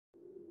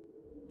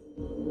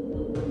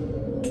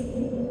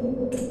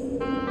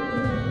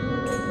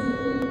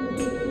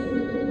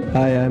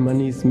Hi, I'm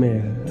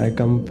Mahar. I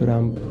come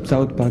from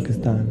South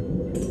Pakistan.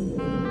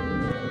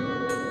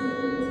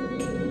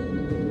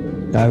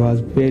 I was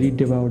very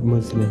devout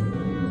Muslim.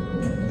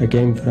 I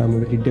came from a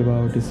very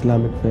devout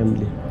Islamic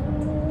family,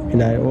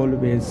 and I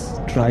always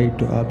try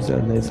to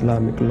observe the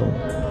Islamic law.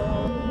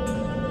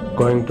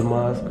 Going to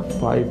mosque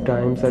 5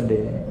 times a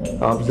day,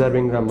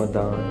 observing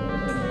Ramadan,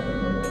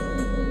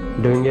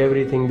 doing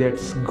everything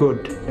that's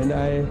good. And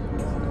I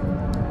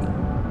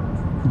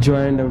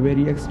joined a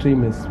very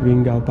extremist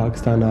wing of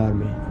Pakistan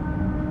Army,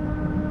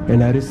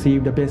 and I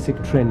received a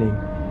basic training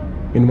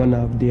in one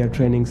of their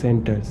training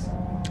centers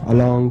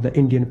along the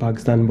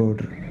Indian-Pakistan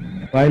border.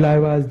 While I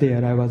was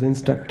there, I was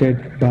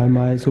instructed by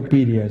my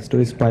superiors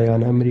to spy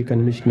on an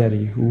American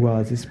missionary who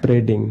was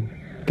spreading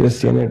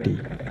Christianity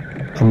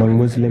among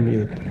Muslim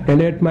youth.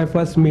 And at my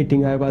first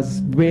meeting, I was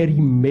very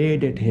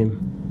mad at him,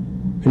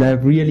 and I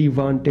really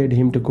wanted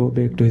him to go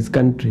back to his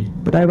country.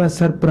 But I was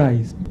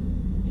surprised.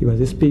 He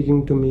was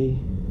speaking to me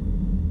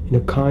in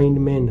a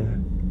kind manner,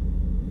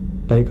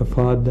 like a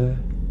father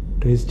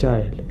to his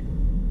child,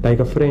 like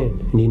a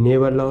friend, and he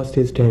never lost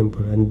his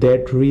temper, and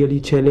that really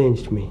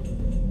challenged me.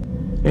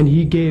 And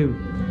he gave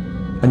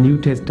a New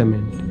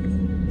Testament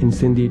in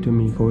Sindhi to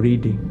me for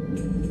reading,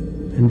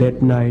 and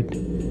that night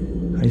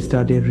I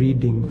started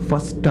reading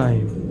first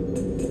time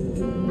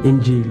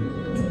Injil,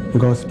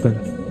 Gospel,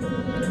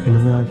 and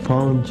when I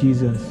found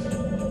Jesus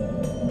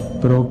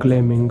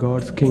proclaiming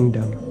God's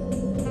kingdom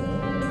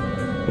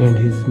and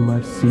His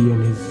mercy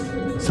and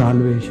His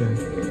salvation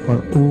for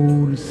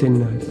all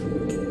sinners,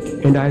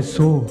 and I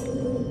saw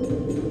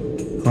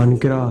on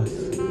cross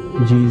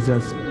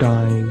Jesus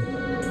dying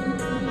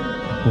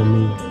for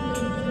me,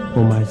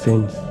 for my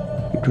sins,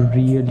 it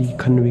really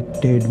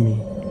convicted me.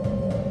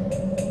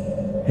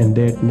 And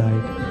that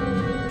night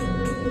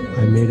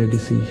I made a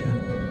decision.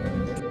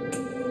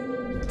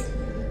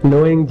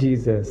 Knowing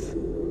Jesus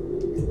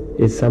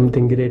is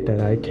something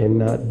greater. I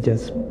cannot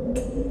just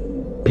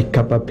pick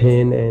up a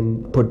pen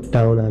and put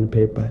down on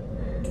paper.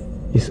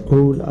 It's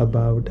all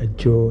about a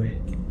joy.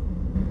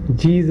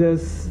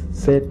 Jesus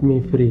set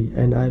me free,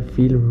 and I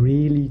feel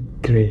really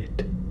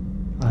great.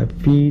 I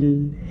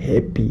feel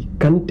happy,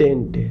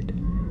 contented.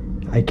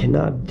 I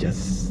cannot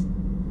just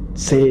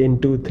say in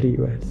 2-3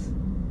 words.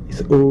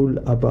 It's all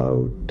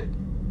about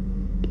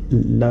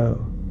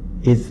love.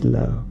 His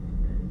love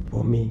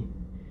for me.